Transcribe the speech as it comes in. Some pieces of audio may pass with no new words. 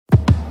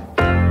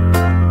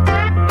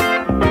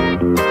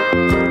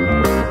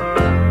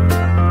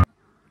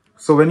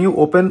So when you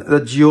open the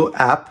Jio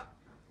app,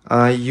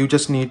 you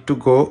just need to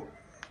go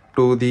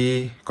to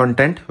the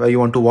content where you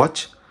want to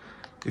watch.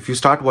 If you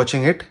start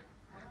watching it,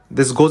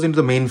 this goes into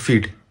the main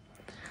feed.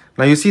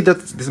 Now you see that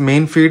this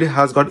main feed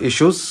has got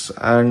issues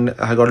and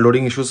has got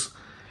loading issues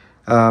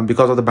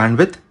because of the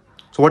bandwidth.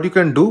 So what you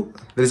can do,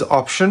 there is an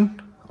option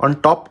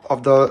on top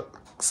of the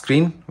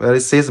screen where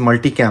it says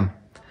multicam.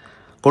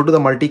 Go to the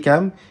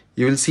multicam,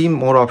 you will see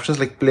more options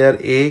like player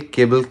A,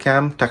 cable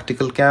cam,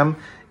 tactical cam,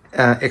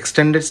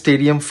 extended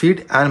stadium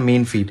feed and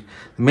main feed.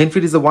 The main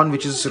feed is the one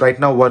which is right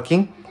now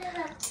working,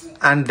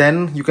 and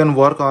then you can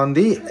work on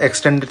the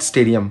extended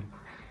stadium.